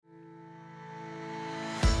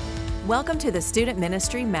Welcome to the Student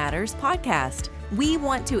Ministry Matters podcast. We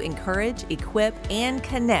want to encourage, equip, and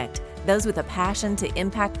connect those with a passion to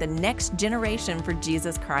impact the next generation for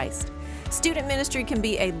Jesus Christ. Student ministry can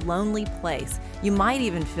be a lonely place. You might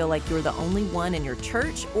even feel like you're the only one in your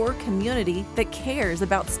church or community that cares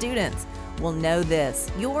about students. Well, know this,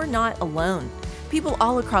 you're not alone. People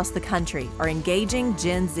all across the country are engaging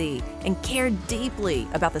Gen Z and care deeply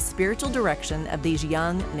about the spiritual direction of these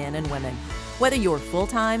young men and women. Whether you're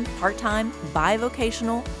full-time, part-time,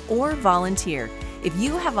 bivocational, or volunteer, if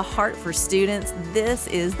you have a heart for students, this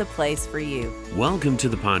is the place for you. Welcome to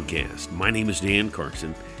the podcast. My name is Dan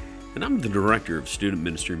Carson, and I'm the Director of Student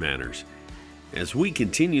Ministry Matters. As we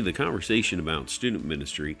continue the conversation about student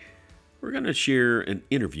ministry, we're going to share an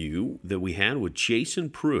interview that we had with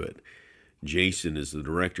Jason Pruitt. Jason is the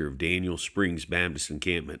director of Daniel Springs Baptist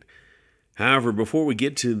Encampment. However, before we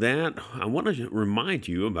get to that, I want to remind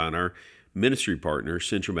you about our ministry partner,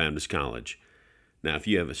 Central Baptist College. Now, if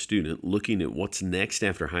you have a student looking at what's next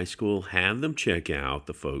after high school, have them check out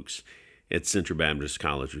the folks at Central Baptist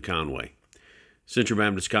College of Conway. Central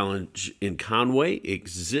Baptist College in Conway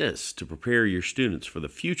exists to prepare your students for the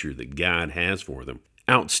future that God has for them.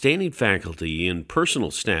 Outstanding faculty and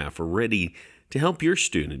personal staff are ready to help your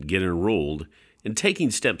student get enrolled in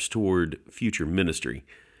taking steps toward future ministry.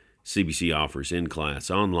 CBC offers in-class,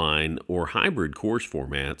 online, or hybrid course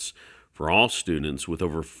formats for all students with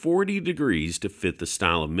over 40 degrees to fit the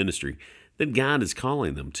style of ministry that God is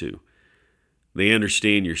calling them to. They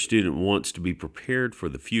understand your student wants to be prepared for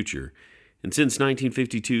the future, and since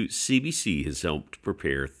 1952, CBC has helped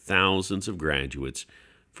prepare thousands of graduates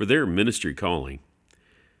for their ministry calling.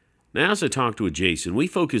 Now, as I talked with Jason, we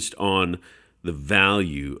focused on the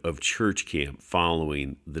value of church camp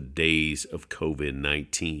following the days of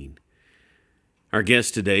COVID-19. Our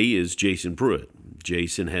guest today is Jason Pruitt.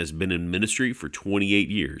 Jason has been in ministry for 28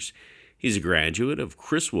 years. He's a graduate of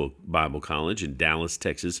Criswell Bible College in Dallas,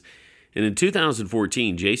 Texas. And in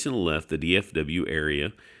 2014, Jason left the DFW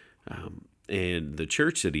area and the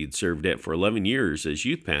church that he had served at for 11 years as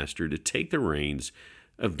youth pastor to take the reins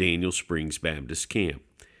of Daniel Springs Baptist Camp.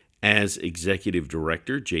 As executive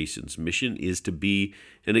director, Jason's mission is to be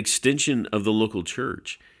an extension of the local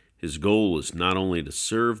church. His goal is not only to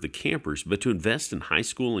serve the campers, but to invest in high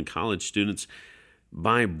school and college students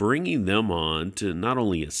by bringing them on to not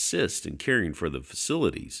only assist in caring for the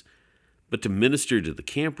facilities, but to minister to the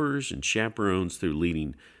campers and chaperones through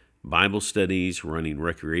leading Bible studies, running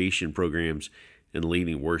recreation programs, and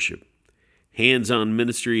leading worship. Hands-on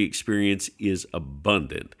ministry experience is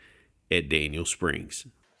abundant at Daniel Springs.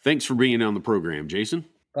 Thanks for being on the program, Jason.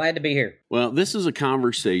 Glad to be here. Well, this is a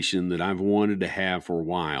conversation that I've wanted to have for a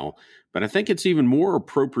while, but I think it's even more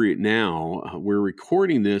appropriate now. We're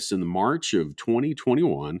recording this in the March of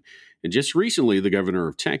 2021, and just recently, the governor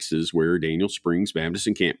of Texas, where Daniel Springs Baptist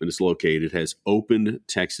Encampment is located, has opened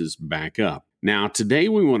Texas back up. Now, today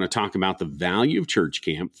we want to talk about the value of church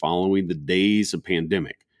camp following the days of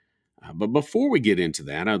pandemic. But before we get into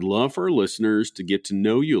that, I'd love for our listeners to get to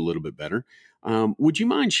know you a little bit better. Would you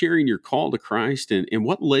mind sharing your call to Christ and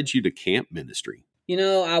what led you to camp ministry? You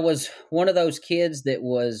know, I was one of those kids that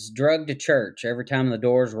was drugged to church every time the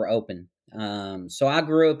doors were open. So I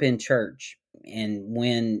grew up in church. And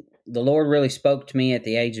when the Lord really spoke to me at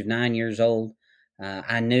the age of 9 years old,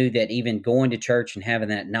 I knew that even going to church and having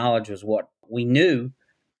that knowledge was what we knew.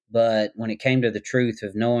 But when it came to the truth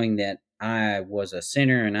of knowing that I was a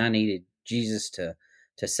sinner and I needed Jesus to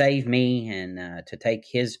save me and to take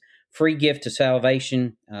his free gift of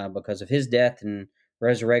salvation because of his death and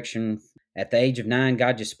resurrection. At the age of 9,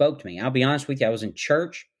 God just spoke to me. I'll be honest with you, I was in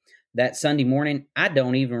church that Sunday morning. I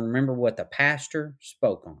don't even remember what the pastor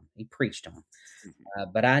spoke on. He preached on.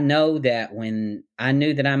 But I know that when I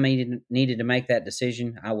knew that I needed to make that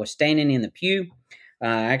decision, I was standing in the pew. I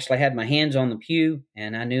actually had my hands on the pew,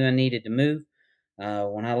 and I knew I needed to move.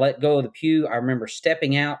 When I let go of the pew, I remember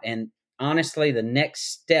stepping out, and honestly, the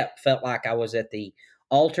next step felt like I was at the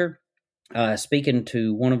altar, speaking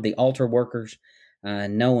to one of the altar workers,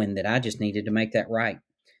 knowing that I just needed to make that right.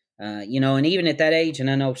 And even at that age, and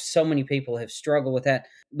I know so many people have struggled with that,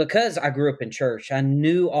 because I grew up in church, I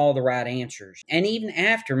knew all the right answers. And even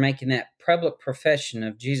after making that public profession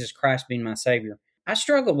of Jesus Christ being my Savior, I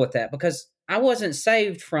struggled with that because I wasn't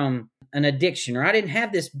saved from an addiction, or I didn't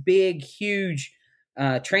have this big, huge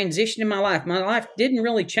transition in my life. My life didn't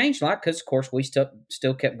really change a lot because, of course, we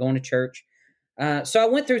still kept going to church. So I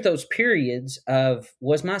went through those periods of,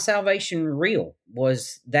 was my salvation real?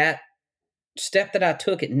 Was that step that I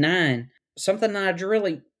took at 9 something that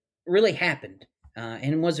really, really happened?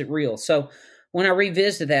 And was it real? So when I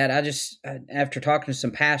revisited that, I just, after talking to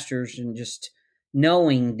some pastors and just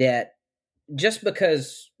knowing that just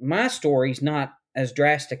because my story's not as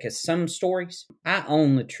drastic as some stories, I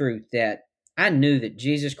own the truth that I knew that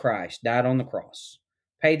Jesus Christ died on the cross,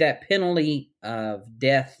 paid that penalty of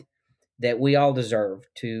death that we all deserve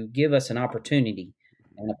to give us an opportunity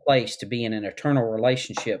and a place to be in an eternal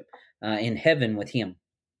relationship in heaven with Him.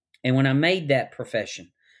 And when I made that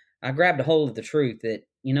profession, I grabbed a hold of the truth that,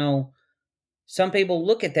 some people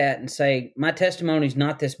look at that and say, my testimony is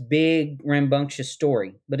not this big, rambunctious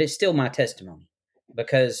story, but it's still my testimony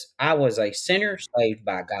because I was a sinner saved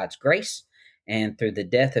by God's grace and through the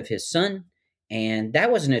death of His Son. And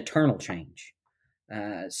that was an eternal change.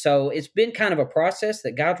 So it's been kind of a process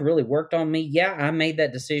that God's really worked on me. Yeah, I made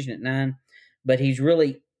that decision at 9, but He's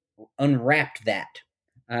really unwrapped that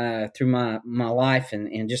through my life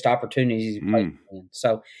and just opportunities He placed me in.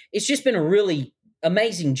 So it's just been a really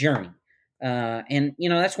amazing journey. And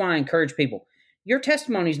that's why I encourage people. Your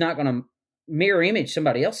testimony is not going to mirror image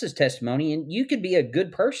somebody else's testimony, and you could be a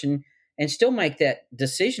good person and still make that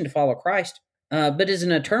decision to follow Christ, but it's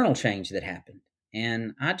an eternal change that happened.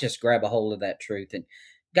 And I just grab a hold of that truth. And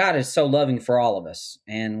God is so loving for all of us.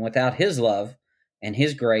 And without His love and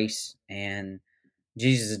His grace and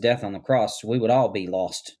Jesus' death on the cross, we would all be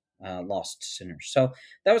lost sinners. So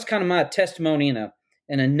that was kind of my testimony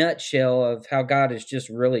in a nutshell of how God has just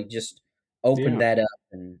really just opened that up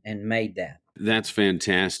and made that. That's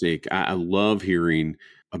fantastic. I love hearing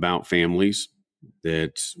about families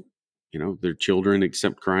that, their children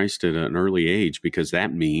accept Christ at an early age, because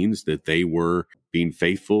that means that they were being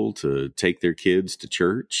faithful to take their kids to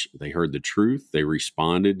church. They heard the truth. They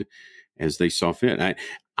responded as they saw fit.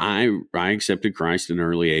 I accepted Christ at an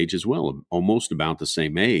early age as well, almost about the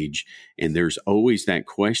same age. And there's always that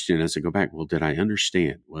question as I go back, well, did I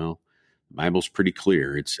understand? Well, the Bible's pretty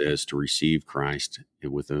clear. It says to receive Christ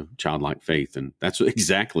with a childlike faith, and that's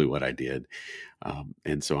exactly what I did.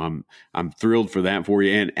 And so I'm thrilled for that for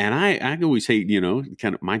you. And I always hate,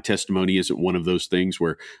 kind of my testimony isn't one of those things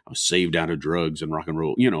where I was saved out of drugs and rock and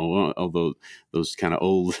roll, although those kind of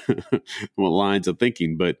old lines of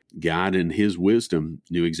thinking. But God in His wisdom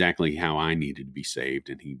knew exactly how I needed to be saved,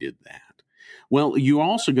 and He did that. Well, you're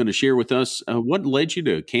also going to share with us what led you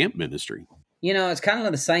to camp ministry. It's kind of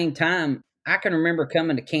at the same time. I can remember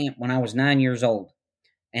coming to camp when I was 9 years old,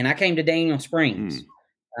 and I came to Daniel Springs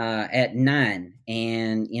at 9.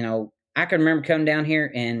 And, I can remember coming down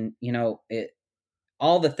here and,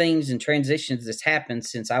 all the things and transitions that's happened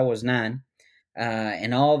since I was 9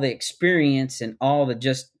 and all the experience and all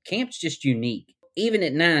the camp's just unique. Even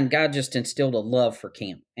at 9, God just instilled a love for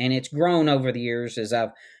camp. And it's grown over the years as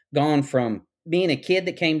I've gone from being a kid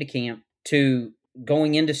that came to camp to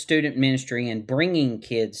going into student ministry and bringing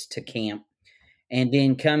kids to camp, and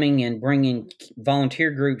then coming and bringing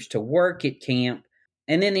volunteer groups to work at camp.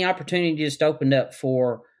 And then the opportunity just opened up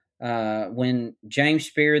for when James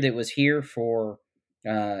Spear, that was here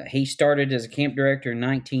he started as a camp director in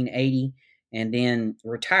 1980 and then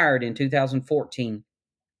retired in 2014.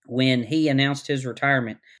 When he announced his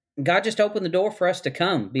retirement, God just opened the door for us to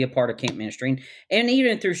come be a part of camp ministry. And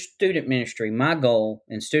even through student ministry, my goal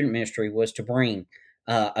in student ministry was to bring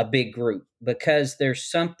a big group, because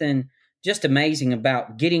there's something just amazing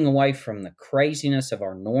about getting away from the craziness of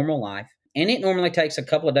our normal life. And it normally takes a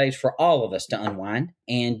couple of days for all of us to unwind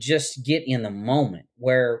and just get in the moment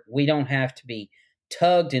where we don't have to be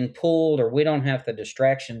tugged and pulled, or we don't have the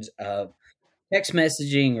distractions of text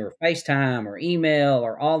messaging or FaceTime or email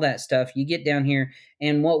or all that stuff. You get down here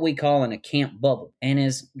in what we call in a camp bubble. And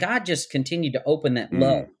as God just continued to open that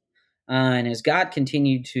love, and as God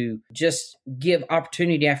continued to just give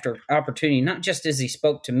opportunity after opportunity, not just as He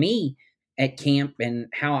spoke to me at camp and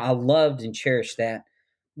how I loved and cherished that,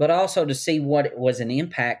 but also to see what it was an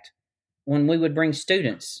impact when we would bring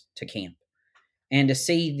students to camp, and to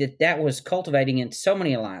see that was cultivating in so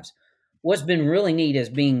many lives. What's been really neat as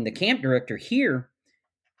being the camp director here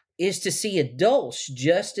is to see adults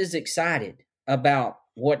just as excited about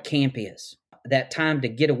what camp is. That time to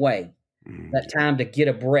get away, that time to get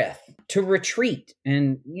a breath, to retreat.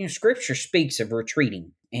 And, Scripture speaks of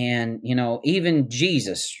retreating. And, even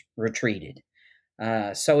Jesus retreated.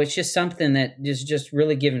 So it's just something that is just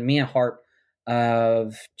really giving me a heart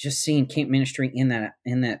of just seeing camp ministry in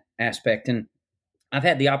that aspect. And I've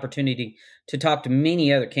had the opportunity to talk to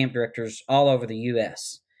many other camp directors all over the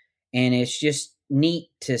U.S., and it's just neat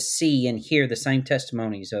to see and hear the same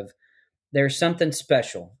testimonies of there's something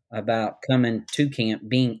special about coming to camp,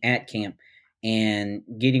 being at camp, and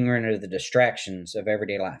getting rid of the distractions of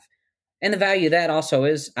everyday life. And the value of that also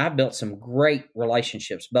is I've built some great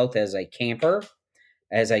relationships, both as a camper,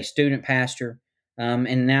 as a student pastor,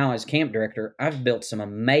 and now as camp director. I've built some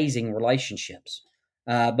amazing relationships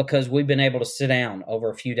because we've been able to sit down over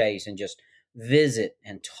a few days and just visit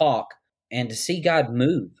and talk and to see God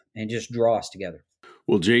move and just draw us together.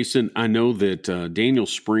 Well, Jason, I know that Daniel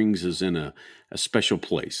Springs is in a special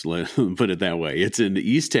place. Let's put it that way. It's in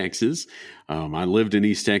East Texas. I lived in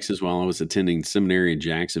East Texas while I was attending seminary in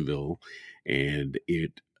Jacksonville, and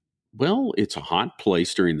it's a hot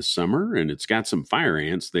place during the summer, and it's got some fire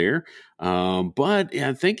ants there. But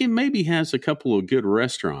I think it maybe has a couple of good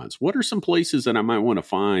restaurants. What are some places that I might want to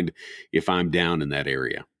find if I'm down in that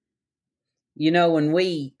area? When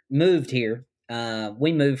we moved here,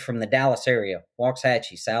 we moved from the Dallas area,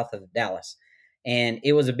 Waxahachie, south of Dallas. And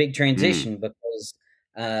it was a big transition because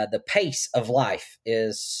the pace of life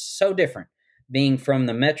is so different, being from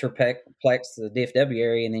the Metroplex to the DFW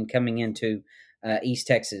area and then coming into East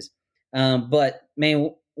Texas. But, man,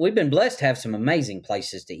 we've been blessed to have some amazing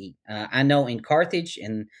places to eat. I know in Carthage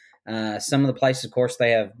and some of the places, of course,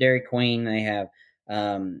 they have Dairy Queen, they have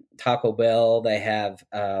Taco Bell, they have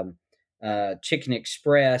Chicken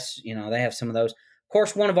Express, they have some of those. Of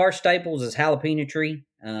course, one of our staples is Jalapeno Tree,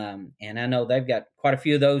 and I know they've got quite a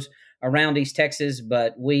few of those around East Texas,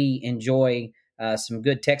 but we enjoy some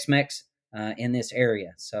good Tex-Mex in this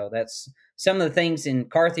area. So that's some of the things in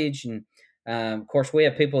Carthage, and of course, we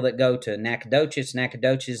have people that go to Nacogdoches.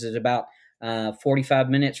 Nacogdoches is about 45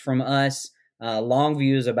 minutes from us.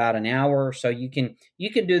 Longview is about an hour, so you can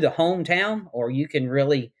do the hometown, or you can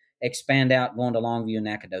really expand out going to Longview and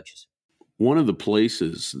Nacogdoches. One of the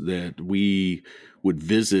places that we would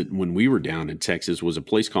visit when we were down in Texas was a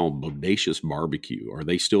place called Bodacious Barbecue. Are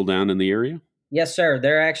they still down in the area? Yes, sir.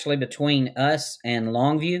 They're actually between us and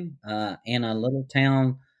Longview in a little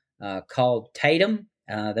town called Tatum.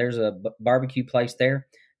 There's a barbecue place there.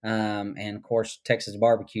 And, of course, Texas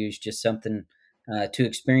barbecue is just something to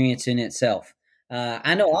experience in itself.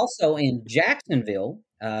 I know also in Jacksonville,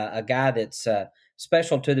 a guy that's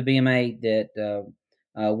special to the BMA that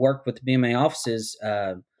worked with the BMA offices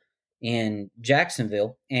in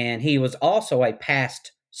Jacksonville, and he was also a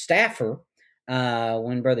past staffer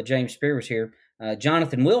when Brother James Spear was here.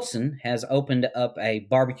 Jonathan Wilson has opened up a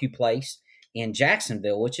barbecue place in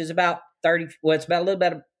Jacksonville, which is about it's about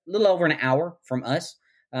a little over an hour from us.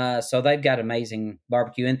 So they've got amazing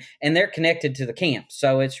barbecue, and they're connected to the camp.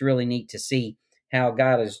 So it's really neat to see how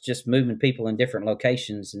God is just moving people in different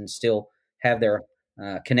locations and still have their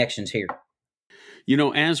connections here.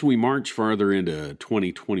 As we march farther into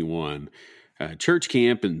 2021, church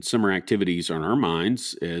camp and summer activities are on our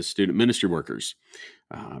minds as student ministry workers.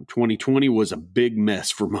 2020 was a big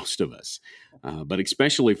mess for most of us, but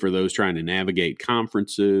especially for those trying to navigate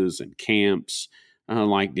conferences and camps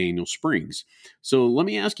like Daniel Springs. So let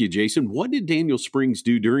me ask you, Jason, what did Daniel Springs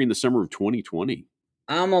do during the summer of 2020?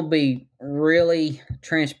 I'm going to be really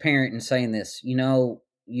transparent in saying this.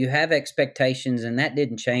 You have expectations, and that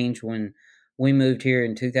didn't change when we moved here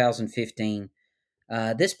in 2015.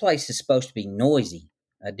 This place is supposed to be noisy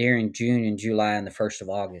during June and July and the 1st of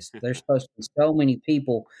August. There's supposed to be so many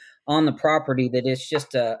people on the property that it's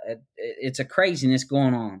just it's a craziness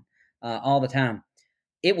going on all the time.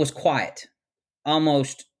 It was quiet,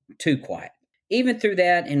 almost too quiet. Even through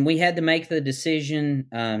that, and we had to make the decision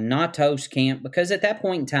not to host camp because at that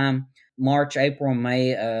point in time, March, April,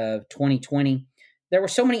 May of 2020, there were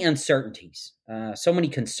so many uncertainties, so many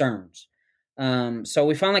concerns. So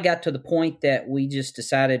we finally got to the point that we just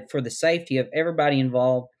decided, for the safety of everybody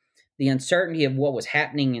involved, the uncertainty of what was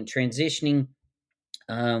happening and transitioning,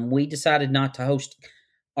 we decided not to host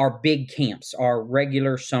our big camps, our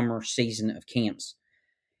regular summer season of camps.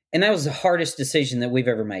 And that was the hardest decision that we've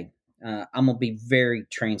ever made. I'm going to be very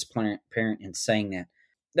transparent in saying that.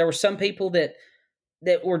 There were some people that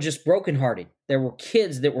were just brokenhearted. There were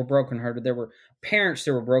kids that were brokenhearted. There were parents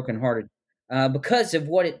that were brokenhearted because of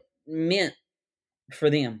what it meant for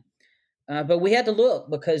them. But we had to look,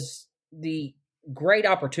 because the great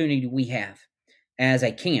opportunity we have as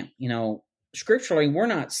a camp, scripturally, we're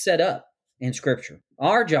not set up in Scripture.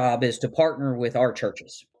 Our job is to partner with our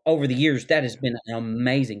churches. Over the years, that has been an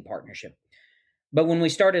amazing partnership. But when we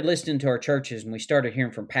started listening to our churches and we started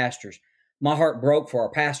hearing from pastors, my heart broke for our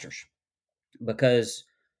pastors because,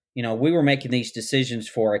 we were making these decisions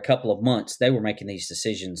for a couple of months. They were making these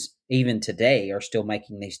decisions, even today, are still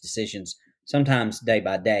making these decisions, sometimes day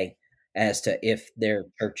by day, as to if their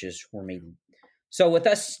churches were meeting. So with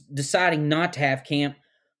us deciding not to have camp,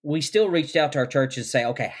 we still reached out to our churches and say,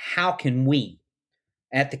 okay, how can we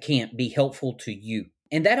at the camp be helpful to you?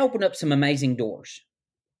 And that opened up some amazing doors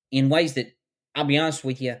in ways that, I'll be honest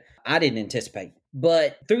with you, I didn't anticipate.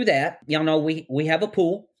 But through that, we have a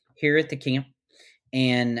pool here at the camp,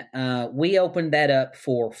 and we opened that up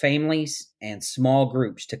for families and small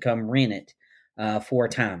groups to come rent it for a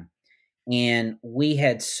time. And we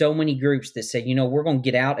had so many groups that said, we're going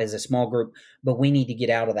to get out as a small group, but we need to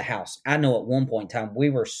get out of the house. I know at one point in time,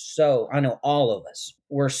 I know all of us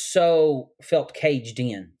were felt caged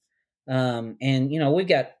in. And we've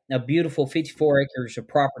got a beautiful 54 acres of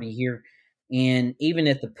property here. And even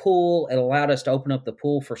at the pool, it allowed us to open up the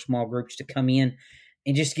pool for small groups to come in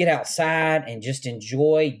and just get outside and just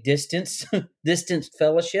enjoy distance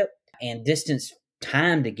fellowship and distance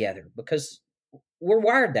time together, because we're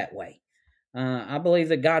wired that way. I believe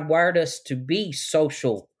that God wired us to be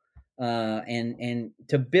social and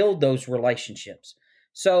to build those relationships.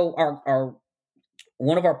 So our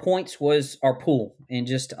one of our points was our pool and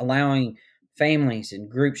just allowing families and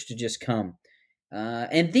groups to just come.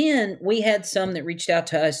 And then we had some that reached out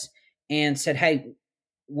to us and said, "Hey,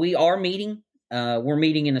 we are meeting. We're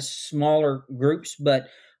meeting in a smaller groups, but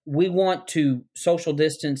we want to social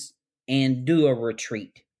distance and do a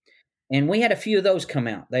retreat." And we had a few of those come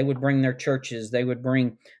out. They would bring their churches. They would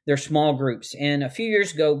bring their small groups. And a few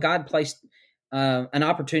years ago, God placed an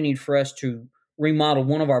opportunity for us to remodel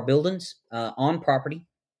one of our buildings on property.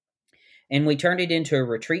 And we turned it into a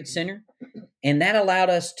retreat center. And that allowed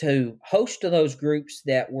us to host those groups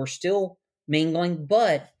that were still mingling,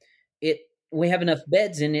 but we have enough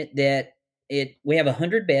beds in it that we have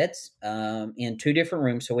 100 beds in 2 different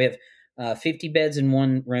rooms. So we have 50 beds in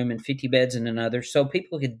one room and 50 beds in another. So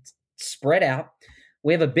people could spread out.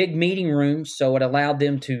 We have a big meeting room, so it allowed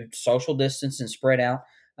them to social distance and spread out.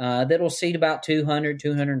 That will seat about 200,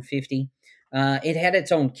 250. It had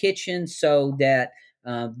its own kitchen so that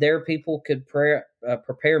their people could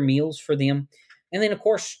prepare meals for them. And then, of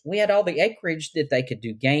course, we had all the acreage that they could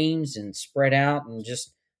do games and spread out and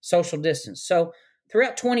just social distance. So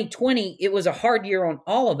throughout 2020, it was a hard year on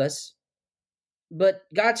all of us, but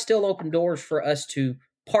God still opened doors for us to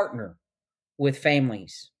partner with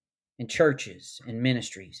families and churches and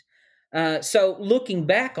ministries. So looking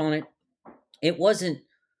back on it, it wasn't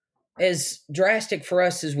as drastic for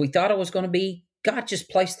us as we thought it was going to be. God just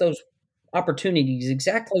placed those opportunities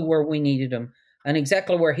exactly where we needed them and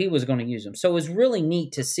exactly where He was going to use them. So it was really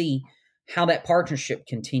neat to see how that partnership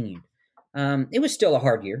continued. It was still a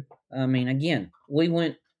hard year. I mean, again, we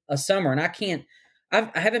went a summer, and I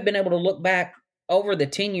haven't been able to look back over the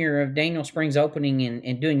tenure of Daniel Springs opening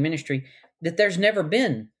and doing ministry that there's never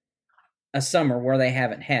been a summer where they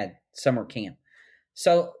haven't had summer camp.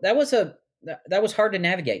 So that was hard to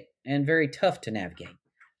navigate and very tough to navigate,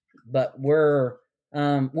 but we're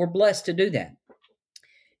blessed to do that.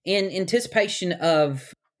 In anticipation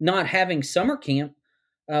of not having summer camp,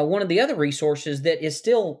 one of the other resources that is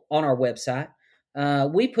still on our website,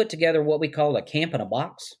 we put together what we call a camp in a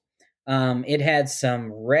box. It had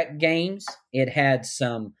some rec games. It had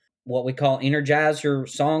some what we call energizer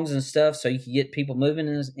songs and stuff, so you can get people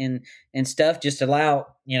moving and stuff, just allow,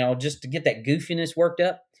 just to get that goofiness worked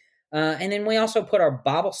up. And then we also put our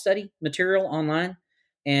Bible study material online,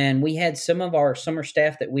 and we had some of our summer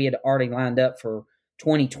staff that we had already lined up for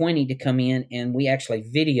 2020 to come in, and we actually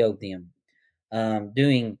videoed them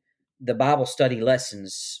doing the Bible study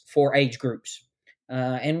lessons for age groups.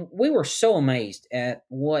 And we were so amazed at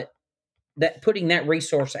putting that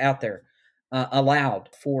resource out there allowed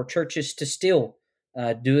for churches to still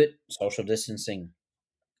do it social distancing.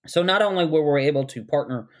 So not only were we able to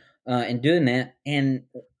partner in doing that, and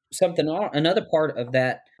another part of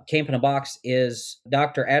that Camp in a Box is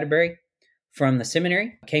Dr. Atterbury from the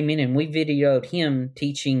seminary came in, and we videoed him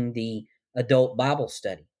teaching the adult Bible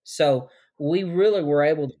study. So we really were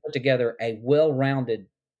able to put together a well-rounded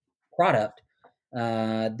product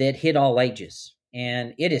that hit all ages.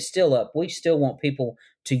 And it is still up. We still want people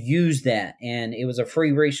to use that. And it was a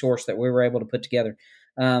free resource that we were able to put together.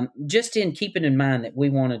 Just in keeping in mind that we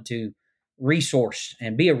wanted to resource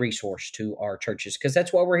and be a resource to our churches, because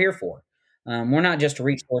that's what we're here for. We're not just a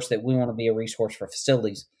resource that we want to be a resource for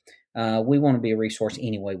facilities. We want to be a resource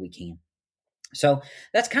any way we can. So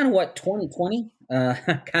that's kind of what 2020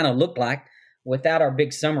 kind of looked like without our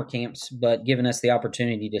big summer camps, but giving us the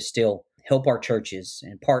opportunity to still help our churches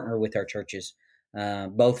and partner with our churches,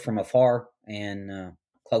 both from afar and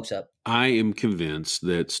close up. I am convinced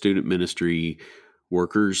that student ministry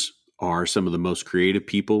workers are some of the most creative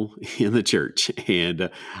people in the church. And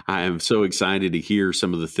I am so excited to hear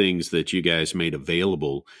some of the things that you guys made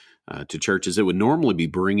available to churches that would normally be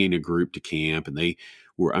bringing a group to camp. And they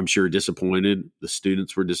were, I'm sure, disappointed. The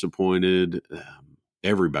students were disappointed.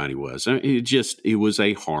 Everybody was. It was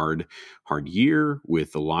a hard year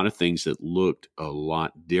with a lot of things that looked a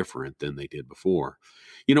lot different than they did before.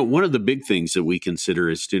 One of the big things that we consider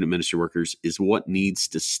as student ministry workers is what needs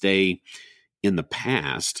to stay in the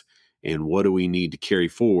past and what do we need to carry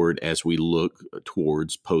forward as we look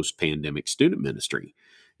towards post-pandemic student ministry.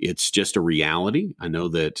 It's just a reality. I know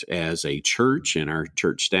that as a church and our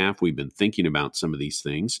church staff, we've been thinking about some of these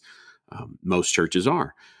things. Most churches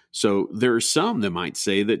are. So there are some that might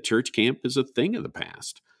say that church camp is a thing of the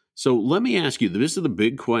past. So let me ask you, this is the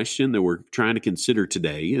big question that we're trying to consider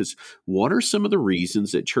today is, what are some of the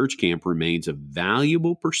reasons that church camp remains a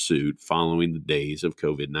valuable pursuit following the days of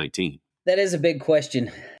COVID-19? That is a big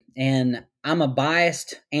question, and I'm a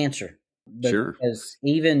biased answer. Sure. Because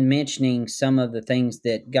even mentioning some of the things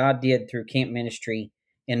that God did through camp ministry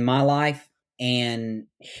in my life and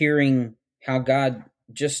hearing how God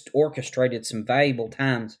just orchestrated some valuable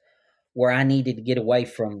times where I needed to get away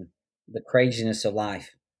from the craziness of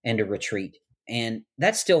life and to retreat. And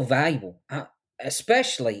that's still valuable,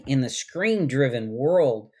 especially in the screen-driven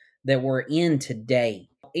world that we're in today.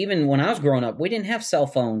 Even when I was growing up, we didn't have cell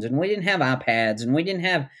phones and we didn't have iPads and we didn't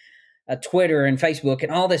have Twitter and Facebook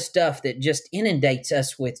and all this stuff that just inundates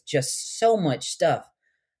us with just so much stuff.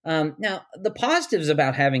 Now, the positives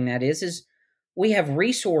about having that is we have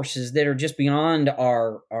resources that are just beyond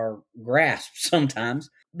our grasp sometimes.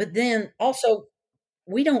 But then also,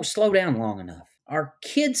 we don't slow down long enough. Our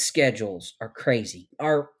kids' schedules are crazy.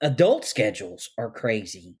 Our adult schedules are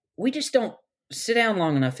crazy. We just don't sit down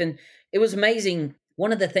long enough. And it was amazing.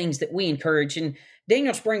 One of the things that we encourage, and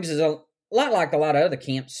Daniel Springs is a lot like a lot of other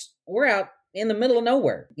camps, we're out in the middle of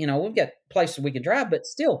nowhere. We've got places we can drive, but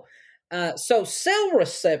still. So cell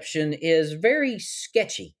reception is very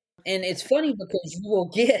sketchy. And it's funny because you'll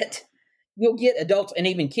get adults and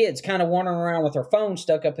even kids kind of wandering around with their phone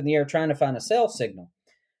stuck up in the air trying to find a cell signal.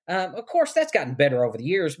 Of course, that's gotten better over the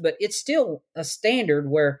years, but it's still a standard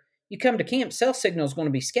where you come to camp, cell signal is going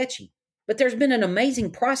to be sketchy. But there's been an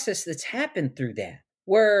amazing process that's happened through that,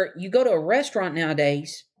 where you go to a restaurant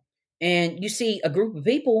nowadays and you see a group of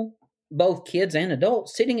people, both kids and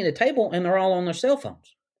adults, sitting at a table and they're all on their cell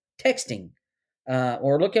phones, texting,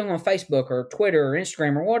 or looking on Facebook or Twitter or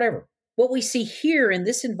Instagram or whatever. What we see here in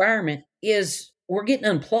this environment is we're getting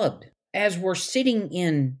unplugged as we're sitting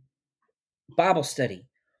in Bible study,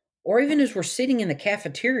 or even as we're sitting in the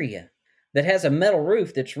cafeteria that has a metal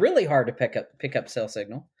roof that's really hard to pick up cell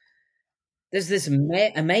signal. There's this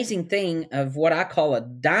amazing thing of what I call a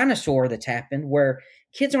dinosaur that's happened, where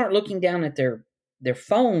kids aren't looking down at their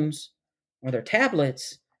phones or their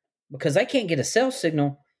tablets because they can't get a cell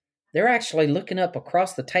signal. They're actually looking up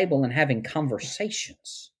across the table and having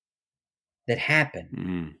conversations that happen.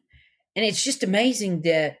 Mm-hmm. And it's just amazing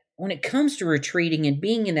that when it comes to retreating and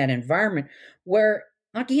being in that environment where,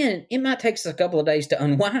 again, it might take us a couple of days to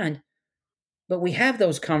unwind, but we have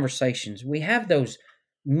those conversations. We have those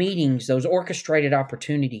meetings, those orchestrated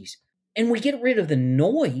opportunities, and we get rid of the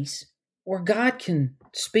noise where God can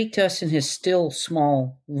speak to us in his still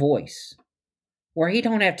small voice, where he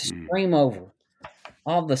don't have to scream over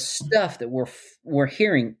all the stuff that we're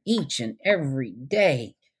hearing each and every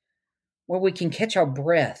day, where we can catch our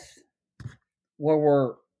breath, where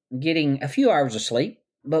we're getting a few hours of sleep,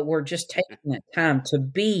 but we're just taking that time to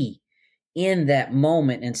be in that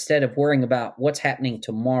moment instead of worrying about what's happening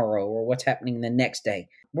tomorrow or what's happening the next day.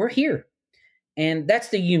 We're here. And that's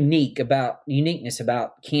the uniqueness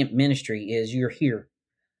about camp ministry is you're here.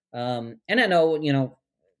 And I know,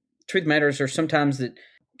 truth matters, there's sometimes that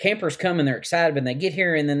campers come and they're excited and they get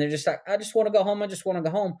here and then they're just like, I just want to go home. I just want to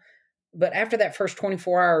go home. But after that first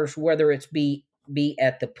 24 hours, whether it's be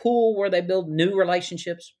at the pool where they build new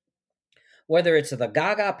relationships, whether it's at the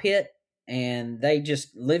Gaga pit and they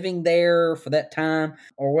just living there for that time,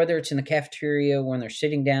 or whether it's in the cafeteria when they're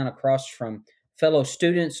sitting down across from fellow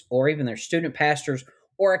students or even their student pastors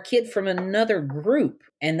or a kid from another group,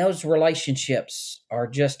 and those relationships are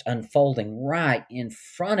just unfolding right in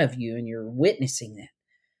front of you and you're witnessing that.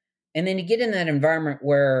 And then you get in that environment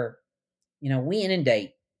where, we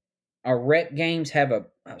inundate. Our rec games have a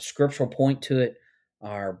scriptural point to it.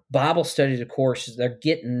 Our Bible studies, of course, they're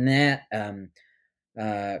getting that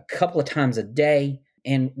a couple of times a day,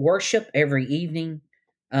 and worship every evening.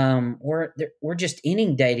 We're just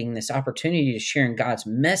inundating this opportunity to sharing God's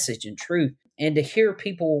message and truth, and to hear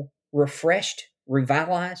people refreshed,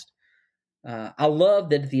 revitalized. I love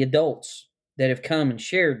that the adults that have come and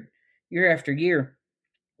shared year after year,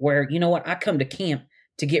 where I come to camp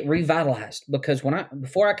to get revitalized, because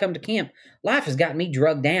before I come to camp, life has got me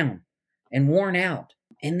drugged down and worn out,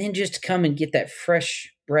 and then just to come and get that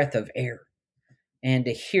fresh breath of air and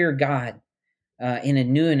to hear God in a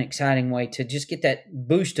new and exciting way, to just get that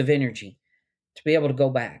boost of energy to be able to go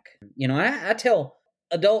back. I tell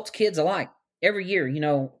adults, kids alike, every year,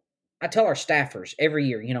 I tell our staffers every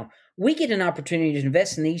year, we get an opportunity to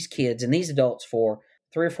invest in these kids and these adults for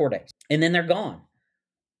 3 or 4 days, and then they're gone.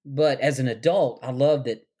 But as an adult, I love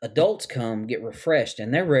that adults come, get refreshed,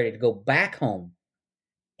 and they're ready to go back home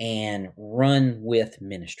and run with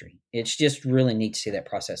ministry. It's just really neat to see that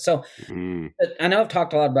process. So I know I've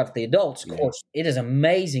talked a lot about the adults. Of course, it is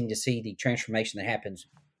amazing to see the transformation that happens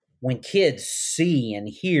when kids see and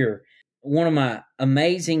hear. One of my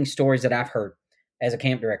amazing stories that I've heard as a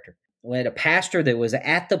camp director, we had a pastor that was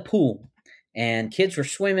at the pool, and kids were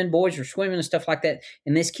swimming, boys were swimming and stuff like that.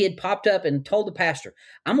 And this kid popped up and told the pastor,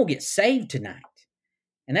 "I'm going to get saved tonight."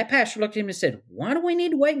 And that pastor looked at him and said, "Why do we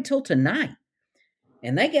need to wait until tonight?"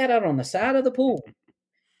 And they got out on the side of the pool,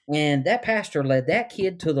 and that pastor led that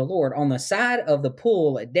kid to the Lord on the side of the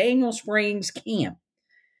pool at Daniel Springs Camp.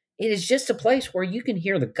 It is just a place where you can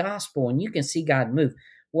hear the gospel and you can see God move,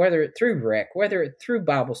 whether it through rec, whether it through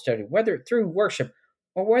Bible study, whether it through worship,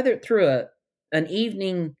 or whether it through an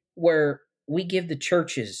evening where we give the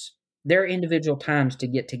churches their individual times to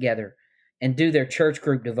get together and do their church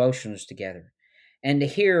group devotionals together. And to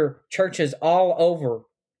hear churches all over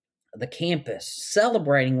the campus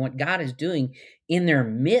celebrating what God is doing in their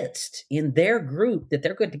midst, in their group, that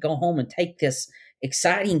they're going to go home and take this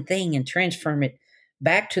exciting thing and transform it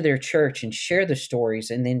back to their church and share the stories,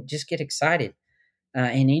 and then just get excited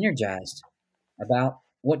and energized about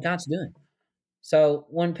what God's doing. So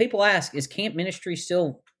when people ask, is camp ministry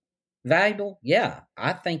still valuable? Yeah,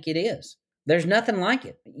 I think it is. There's nothing like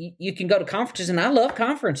it. You can go to conferences, and I love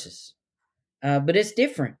conferences, but it's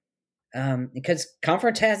different. Because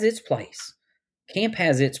conference has its place, camp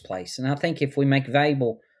has its place, and I think if we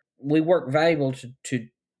work valuable to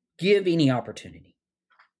give any opportunity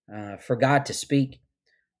for God to speak,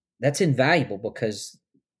 that's invaluable, because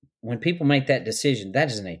when people make that decision,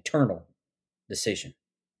 that is an eternal decision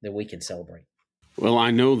that we can celebrate. Well,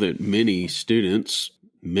 I know that many students,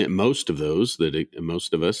 most of us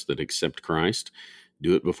that accept Christ,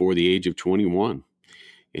 do it before the age of 21.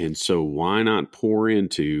 And so why not pour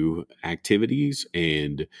into activities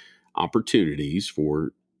and opportunities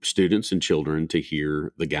for students and children to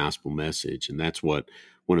hear the gospel message? And that's one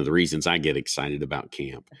of the reasons I get excited about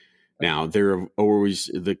camp. Now, there are always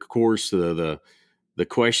the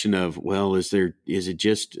question of, well, is it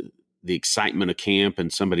just the excitement of camp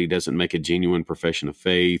and somebody doesn't make a genuine profession of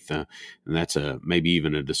faith? And that's maybe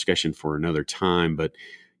even a discussion for another time. But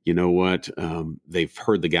you know what? They've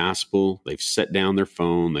heard the gospel. They've set down their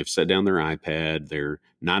phone. They've set down their iPad. They're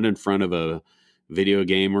not in front of a video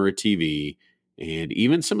game or a TV. And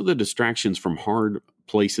even some of the distractions from hard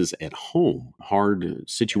places at home, hard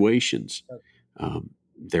situations,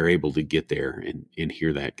 they're able to get there and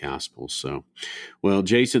hear that gospel. So, well,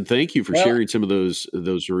 Jason, thank you for sharing some of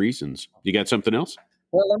those reasons. You got something else?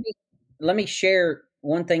 Well, let me share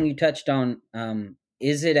one thing you touched on.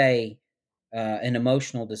 Is it an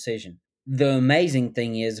emotional decision? The amazing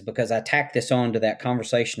thing is, because I tacked this on to that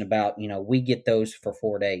conversation about, we get those for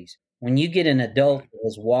 4 days. When you get an adult who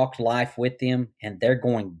has walked life with them and they're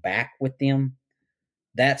going back with them,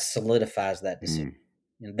 that solidifies that decision.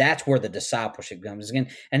 And that's where the discipleship comes again.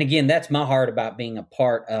 And again, that's my heart about being a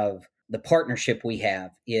part of the partnership we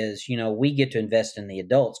have is, we get to invest in the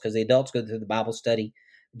adults, because the adults go through the Bible study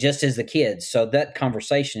just as the kids. So that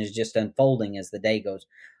conversation is just unfolding as the day goes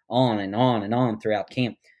on and on and on throughout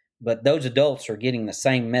camp. But those adults are getting the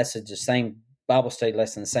same message, the same Bible study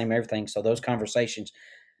lesson, the same everything. So those conversations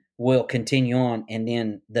will continue on. And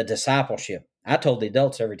then the discipleship. I told the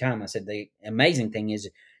adults every time, I said, the amazing thing is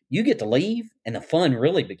you get to leave and the fun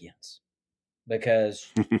really begins,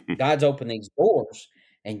 because God's opened these doors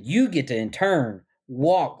and you get to in turn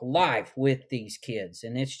walk life with these kids.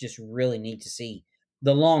 And it's just really neat to see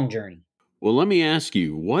the long journey. Well, let me ask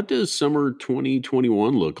you, what does summer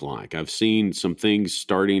 2021 look like? I've seen some things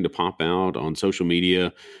starting to pop out on social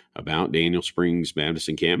media about Daniel Springs Baptist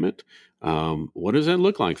Encampment. What does that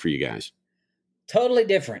look like for you guys? Totally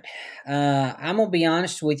different. I'm going to be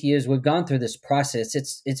honest with you, as we've gone through this process,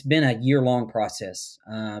 it's been a year-long process,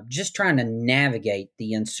 just trying to navigate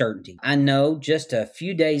the uncertainty. I know just a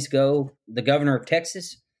few days ago, the governor of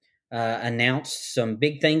Texas announced some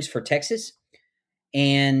big things for Texas.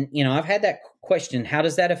 And, I've had that question, how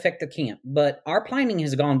does that affect the camp? But our planning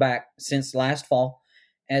has gone back since last fall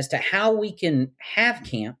as to how we can have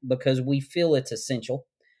camp, because we feel it's essential,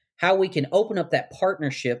 how we can open up that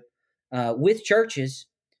partnership with churches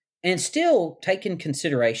and still take in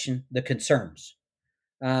consideration the concerns.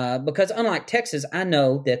 Because unlike Texas, I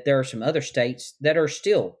know that there are some other states that are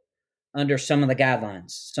still under some of the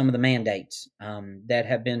guidelines, some of the mandates that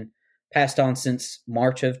have been passed on since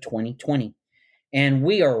March of 2020. And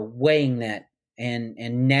we are weighing that and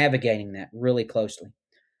navigating that really closely.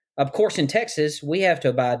 Of course, in Texas, we have to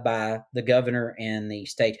abide by the governor and the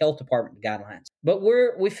state health department guidelines. But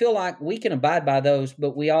we feel like we can abide by those,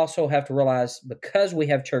 but we also have to realize, because we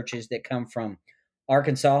have churches that come from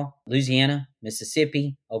Arkansas, Louisiana,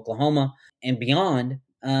 Mississippi, Oklahoma, and beyond,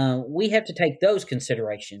 we have to take those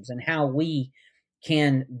considerations and how we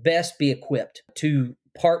can best be equipped to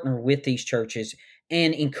partner with these churches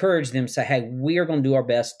and encourage them to say, hey, we are going to do our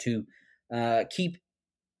best to keep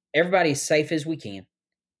everybody as safe as we can,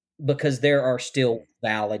 because there are still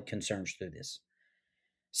valid concerns through this.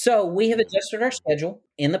 So we have adjusted our schedule.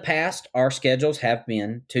 In the past, our schedules have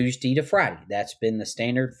been Tuesday to Friday. That's been the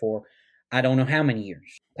standard for I don't know how many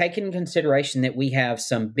years. Taking into consideration that we have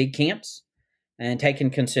some big camps and taking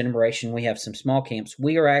into consideration we have some small camps,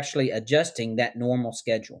 we are actually adjusting that normal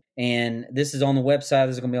schedule. And this is on the website.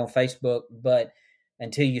 This is going to be on Facebook. But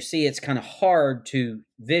until you see it, it's kind of hard to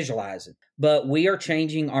visualize it. But we are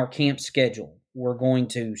changing our camp schedule. We're going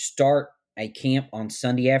to start a camp on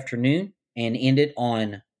Sunday afternoon and end it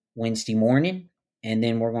on Wednesday morning. And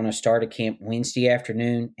then we're going to start a camp Wednesday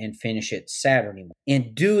afternoon and finish it Saturday morning.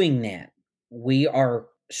 In doing that, we are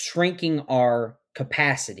shrinking our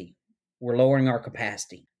capacity. We're lowering our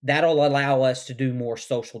capacity. That'll allow us to do more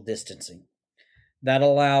social distancing.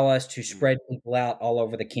 That'll allow us to spread people out all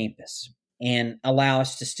over the campus and allow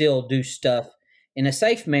us to still do stuff in a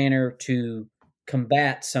safe manner to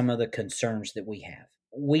combat some of the concerns that we have.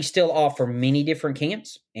 We still offer many different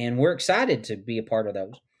camps, and we're excited to be a part of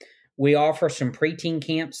those. We offer some preteen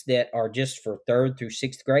camps that are just for 3rd through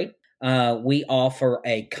 6th grade. We offer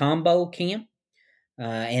a combo camp,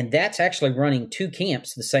 and that's actually running 2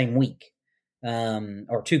 camps the same week,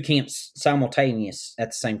 or 2 camps simultaneous at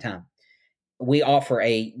the same time. We offer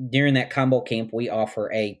during that combo camp, we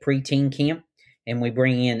offer a preteen camp, and we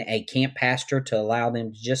bring in a camp pastor to allow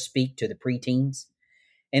them to just speak to the preteens.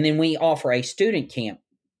 And then we offer a student camp,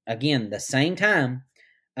 again, the same time,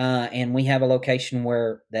 and we have a location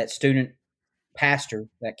where that student pastor,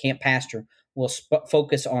 that camp pastor, will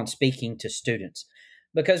focus on speaking to students.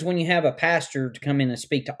 Because when you have a pastor to come in and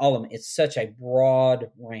speak to all of them, it's such a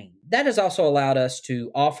broad range. That has also allowed us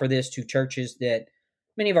to offer this to churches that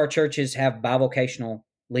many of our churches have bivocational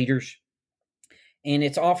leaders. And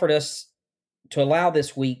it's offered us to allow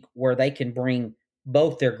this week where they can bring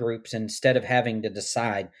both their groups instead of having to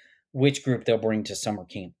decide which group they'll bring to summer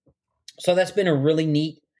camp. So that's been a really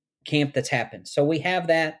neat camp that's happened. So we have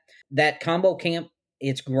that combo camp.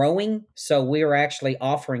 It's growing. So we are actually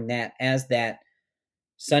offering that as that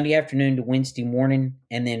Sunday afternoon to Wednesday morning,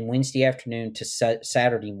 and then Wednesday afternoon to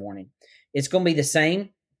Saturday morning. It's going to be the same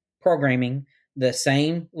programming, the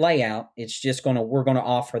same layout. It's just we're going to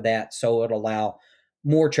offer that so it'll allow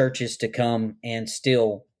more churches to come and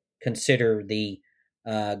still consider the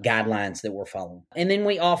guidelines that we're following. And then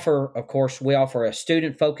we offer a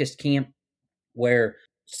student-focused camp where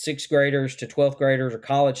 6th graders to 12th graders or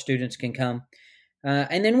college students can come.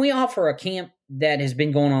 And then we offer a camp that has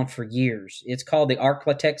been going on for years. It's called the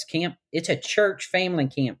Arklatex Camp. It's a church family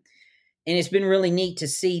camp. And it's been really neat to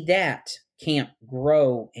see that camp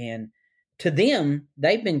grow. And to them,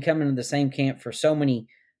 they've been coming to the same camp for so many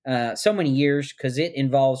years, because it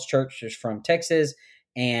involves churches from Texas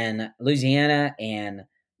and Louisiana and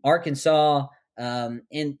Arkansas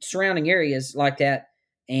and surrounding areas like that.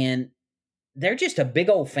 And they're just a big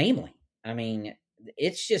old family. I mean,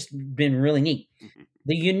 it's just been really neat. Mm-hmm.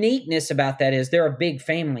 The uniqueness about that is they're a big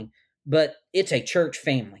family, but it's a church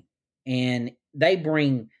family. And they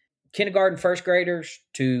bring kindergarten, 1st graders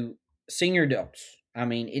to senior adults. I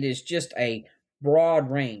mean, it is just a broad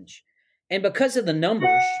range. And because of the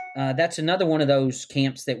numbers, that's another one of those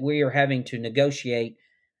camps that we are having to negotiate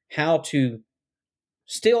how to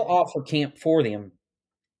still offer camp for them,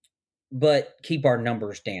 but keep our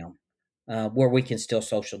numbers down where we can still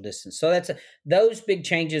social distance. So that's those big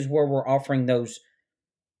changes where we're offering those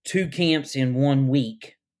 2 camps in 1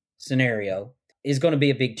 week scenario is going to be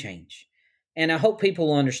a big change. And I hope people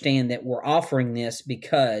will understand that we're offering this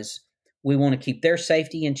because we want to keep their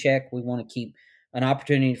safety in check. We want to keep an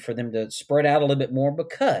opportunity for them to spread out a little bit more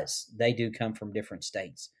because they do come from different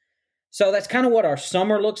states. So that's kind of what our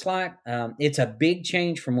summer looks like. It's a big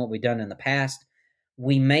change from what we've done in the past.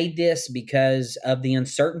 We made this because of the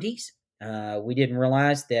uncertainties. We didn't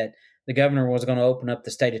realize that the governor was going to open up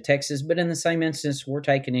the state of Texas, but in the same instance, we're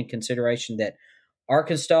taking in consideration that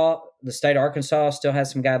the state of Arkansas still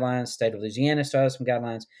has some guidelines, the state of Louisiana still has some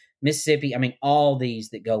guidelines, Mississippi, I mean, all these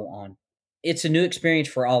that go on. It's a new experience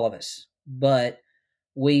for all of us, but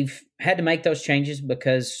we've had to make those changes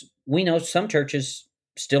because we know some churches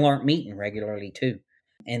still aren't meeting regularly too.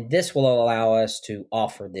 And this will allow us to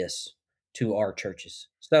offer this to our churches.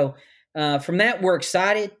 So from that, we're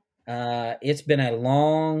excited. It's been a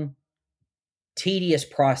long, tedious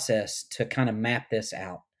process to kind of map this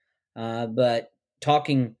out. But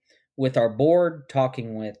talking with our board,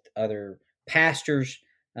 talking with other pastors,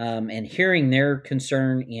 and hearing their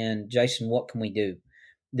concern in, Jason, what can we do?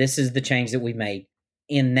 This is the change that we made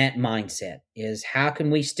in that mindset, is how can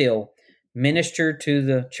we still minister to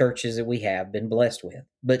the churches that we have been blessed with,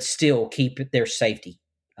 but still keep their safety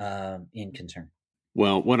in concern.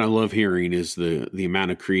 Well, what I love hearing is the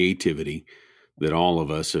amount of creativity that all of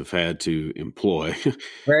us have had to employ,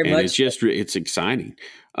 Very and much it's so. just it's exciting.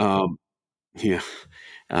 Yeah,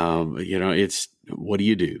 it's what do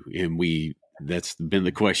you do? And that's been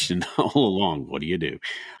the question all along. What do you do?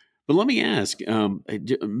 But let me ask,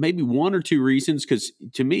 maybe one or two reasons, because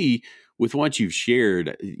to me, with what you've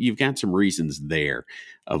shared, you've got some reasons there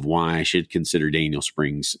of why I should consider Daniel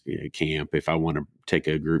Springs camp if I want to take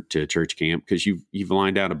a group to church camp, because you've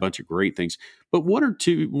lined out a bunch of great things. But one or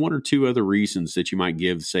two other reasons that you might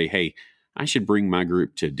give to say, hey, I should bring my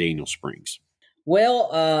group to Daniel Springs.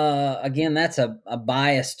 Well, again, that's a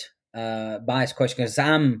biased question, because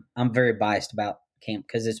I'm very biased about camp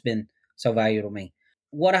because it's been so valuable to me.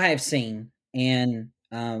 What I have seen, and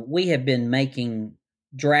we have been making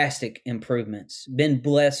drastic improvements, been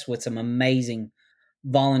blessed with some amazing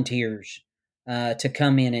volunteers to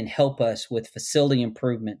come in and help us with facility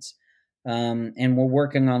improvements. And we're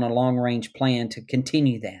working on a long range plan to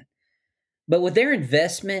continue that. But with their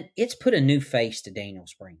investment, it's put a new face to Daniel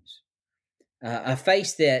Springs, a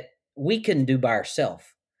face that we couldn't do by ourselves.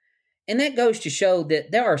 And that goes to show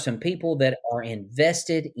that there are some people that are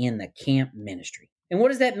invested in the camp ministry. And what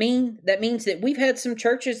does that mean? That means that we've had some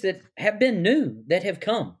churches that have been new that have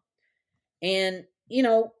come. And,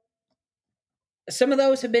 some of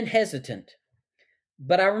those have been hesitant.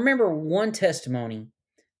 But I remember one testimony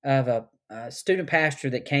of a student pastor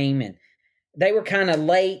that came, and they were kind of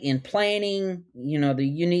late in planning. The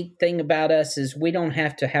unique thing about us is we don't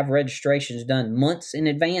have to have registrations done months in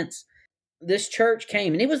advance. This church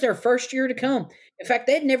came, and it was their first year to come. In fact,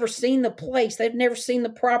 they'd never seen the place. They'd never seen the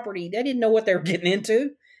property. They didn't know what they were getting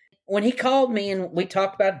into. When he called me and we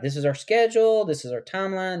talked about, this is our schedule, this is our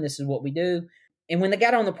timeline, this is what we do. And when they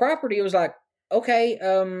got on the property, it was like, okay,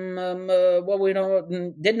 well, we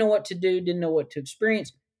didn't know what to do, didn't know what to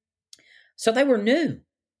experience. So they were new,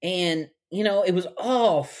 and it was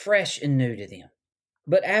all fresh and new to them.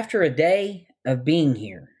 But after a day of being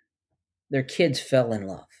here, their kids fell in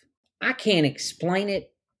love. I can't explain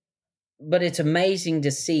it, but it's amazing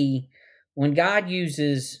to see when God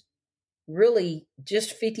uses really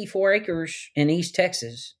just 54 acres in East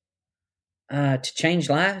Texas to change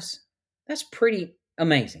lives. That's pretty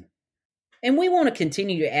amazing. And we want to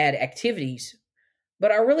continue to add activities,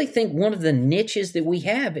 but I really think one of the niches that we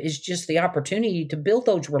have is just the opportunity to build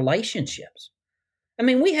those relationships. I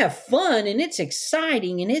mean, we have fun, and it's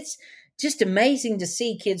exciting, and it's just amazing to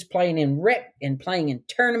see kids playing in rec and playing in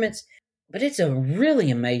tournaments. But it's really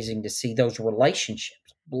amazing to see those relationships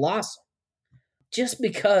blossom, just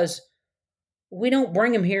because we don't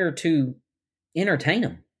bring them here to entertain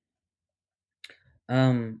them.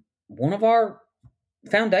 One of our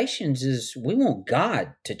foundations is we want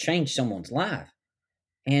God to change someone's life.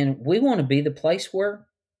 And we want to be the place where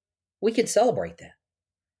we can celebrate that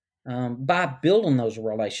by building those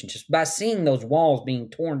relationships, by seeing those walls being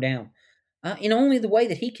torn down in only the way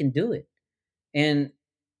that He can do it. And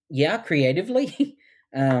yeah, creatively,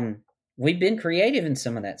 we've been creative in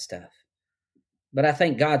some of that stuff. But I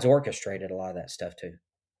think God's orchestrated a lot of that stuff too.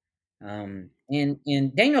 And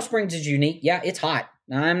Daniel Springs is unique. Yeah, it's hot.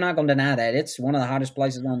 I'm not going to deny that. It's one of the hottest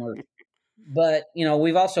places on earth. But,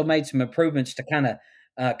 we've also made some improvements to kind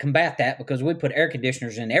of combat that, because we put air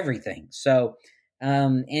conditioners in everything. So,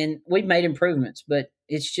 and we've made improvements. But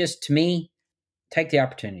it's just, to me, take the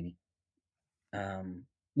opportunity.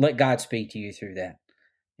 Let God speak to you through that.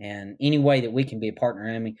 And any way that we can be a partner.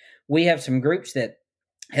 I mean, we have some groups that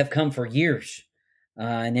have come for years.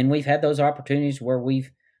 And then we've had those opportunities where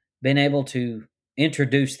we've been able to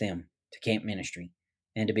introduce them to camp ministry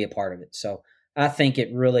and to be a part of it. So I think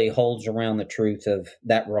it really holds around the truth of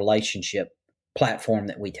that relationship platform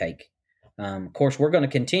that we take. Of course, we're going to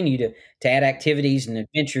continue to add activities and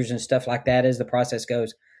adventures and stuff like that as the process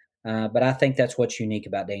goes. But I think that's what's unique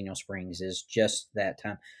about Daniel Springs, is just that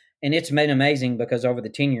time. And it's been amazing because over the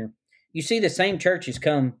tenure, you see the same churches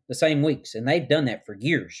come the same weeks, and they've done that for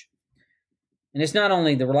years. And it's not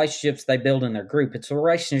only the relationships they build in their group, it's the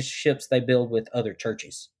relationships they build with other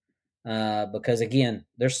churches. Because, again,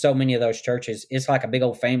 there's so many of those churches. It's like a big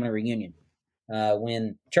old family reunion.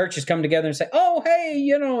 When churches come together and say, oh, hey,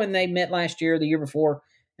 and they met last year or the year before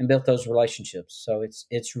and built those relationships. So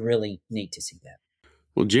it's really neat to see that.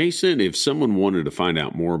 Well, Jason, if someone wanted to find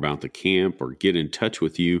out more about the camp or get in touch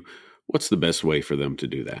with you, what's the best way for them to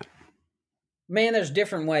do that? Man, there's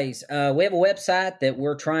different ways. We have a website that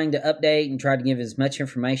we're trying to update and try to give as much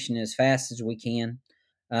information as fast as we can.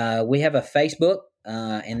 We have a Facebook,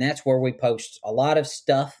 and that's where we post a lot of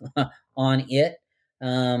stuff on it.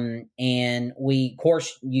 And of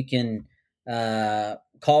course, you can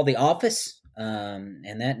call the office,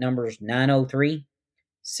 and that number is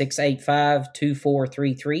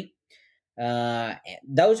 903-685-2433.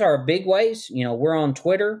 Those are big ways. We're on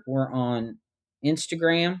Twitter, we're on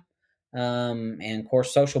Instagram, and of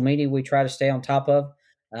course, social media we try to stay on top of.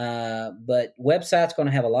 But website's going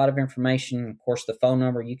to have a lot of information. Of course, the phone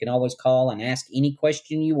number, you can always call and ask any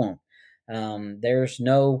question you want. There's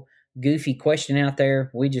no goofy question out there.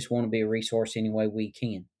 We just want to be a resource any way we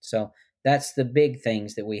can. So that's the big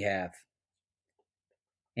things that we have.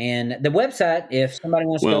 And the website, if somebody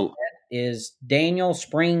wants to go to that, is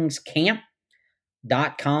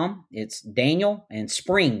DanielSpringsCamp.com. It's Daniel and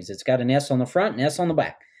Springs. It's got an S on the front and S on the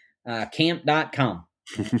back. Camp.com.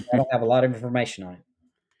 That'll have a lot of information on it.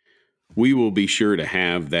 We will be sure to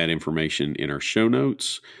have that information in our show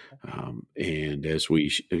notes. And as we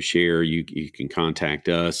share, you can contact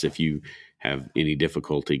us if you have any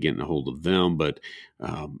difficulty getting a hold of them. But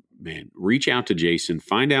reach out to Jason,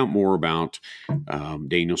 find out more about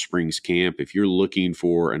Daniel Springs Camp. If you're looking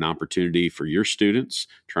for an opportunity for your students,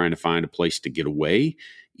 trying to find a place to get away,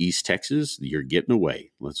 East Texas, you're getting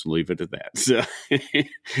away. Let's leave it at that. So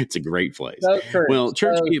it's a great place. So true. Well,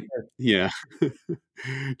 church So camp, true. yeah.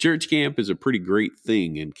 Church camp is a pretty great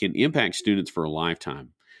thing and can impact students for a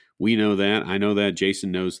lifetime. We know that. I know that.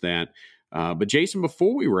 Jason knows that. But Jason,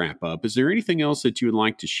 before we wrap up, is there anything else that you would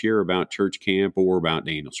like to share about church camp or about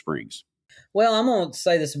Daniel Springs? Well, I'm going to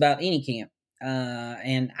say this about any camp.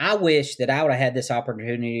 And I wish that I would have had this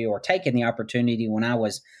opportunity or taken the opportunity when I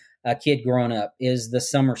was a kid growing up, is the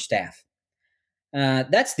summer staff.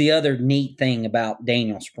 That's the other neat thing about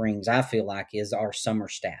Daniel Springs, I feel like, is our summer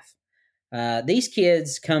staff. These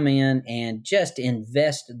kids come in and just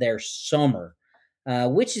invest their summer,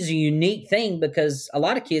 which is a unique thing because a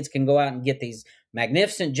lot of kids can go out and get these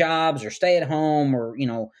magnificent jobs or stay at home or,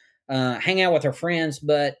 hang out with their friends.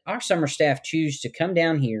 But our summer staff choose to come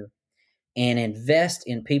down here and invest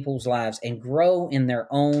in people's lives and grow in their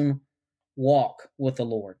own walk with the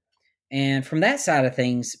Lord. And from that side of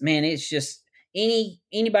things, man, it's just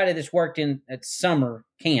anybody that's worked in at summer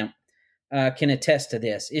camp can attest to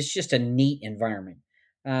this. It's just a neat environment.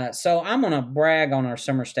 So I'm going to brag on our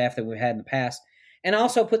summer staff that we've had in the past and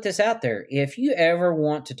also put this out there. If you ever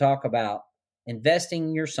want to talk about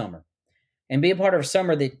investing your summer and be a part of a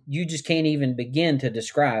summer that you just can't even begin to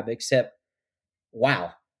describe except,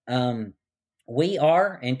 wow, we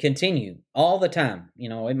are and continue all the time.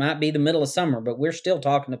 It might be the middle of summer, but we're still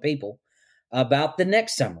talking to people about the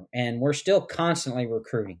next summer, and we're still constantly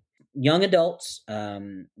recruiting young adults.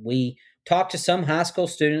 We talk to some high school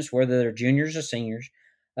students, whether they're juniors or seniors,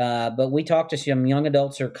 but we talk to some young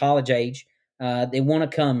adults who are college age. They want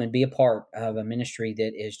to come and be a part of a ministry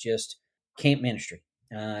that is just camp ministry,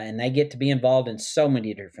 and they get to be involved in so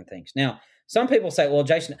many different things. Now, some people say, well,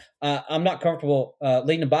 Jason, I'm not comfortable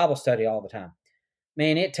leading a Bible study all the time.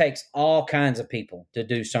 Man, it takes all kinds of people to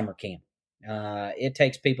do summer camp. It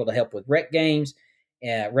takes people to help with rec games,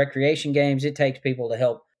 recreation games. It takes people to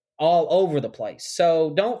help all over the place.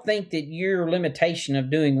 So don't think that your limitation of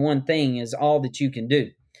doing one thing is all that you can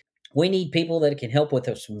do. We need people that can help with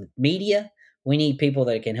us with media. We need people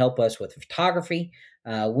that can help us with photography.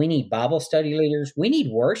 We need Bible study leaders. We need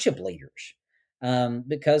worship leaders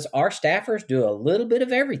because our staffers do a little bit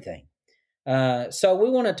of everything. So we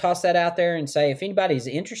want to toss that out there and say, if anybody's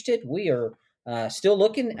interested, we are still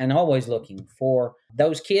looking and always looking for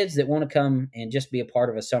those kids that want to come and just be a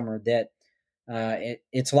part of a summer that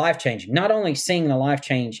it's life-changing. Not only seeing the life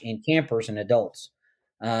change in campers and adults,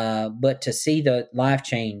 but to see the life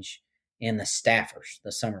change in the staffers,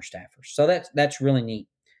 the summer staffers. So that's really neat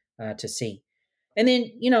to see. And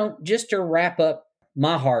then, just to wrap up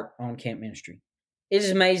my heart on camp ministry, it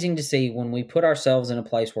is amazing to see when we put ourselves in a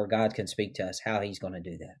place where God can speak to us, how he's going to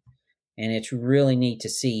do that. And it's really neat to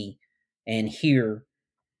see and hear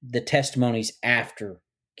the testimonies after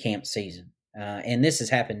camp season. And this has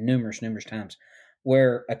happened numerous times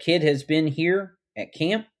where a kid has been here at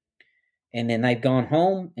camp and then they've gone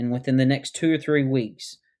home, and within the next 2 or 3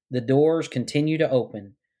 weeks, the doors continue to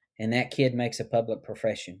open and that kid makes a public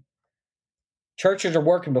profession. Churches are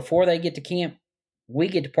working before they get to camp. We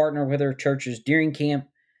get to partner with our churches during camp,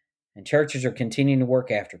 and churches are continuing to work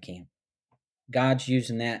after camp. God's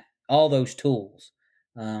using all those tools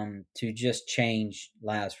to just change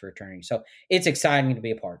lives for eternity. So it's exciting to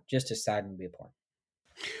be a part, just exciting to be a part.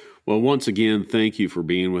 Well, once again, thank you for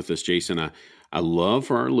being with us, Jason. I love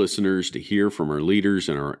for our listeners to hear from our leaders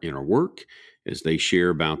in our work as they share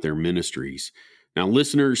about their ministries. Now,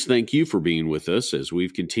 listeners, thank you for being with us as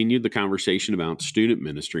we've continued the conversation about student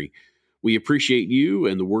ministry. We appreciate you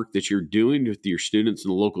and the work that you're doing with your students in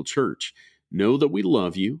the local church. Know that we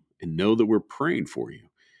love you and know that we're praying for you.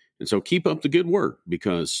 And so keep up the good work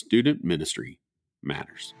because student ministry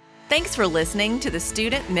matters. Thanks for listening to the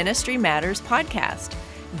Student Ministry Matters podcast.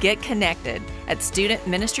 Get connected at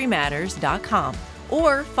studentministrymatters.com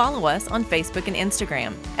or follow us on Facebook and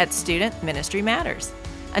Instagram at Student Ministry Matters.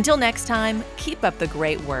 Until next time, keep up the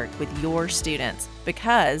great work with your students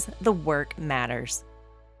because the work matters.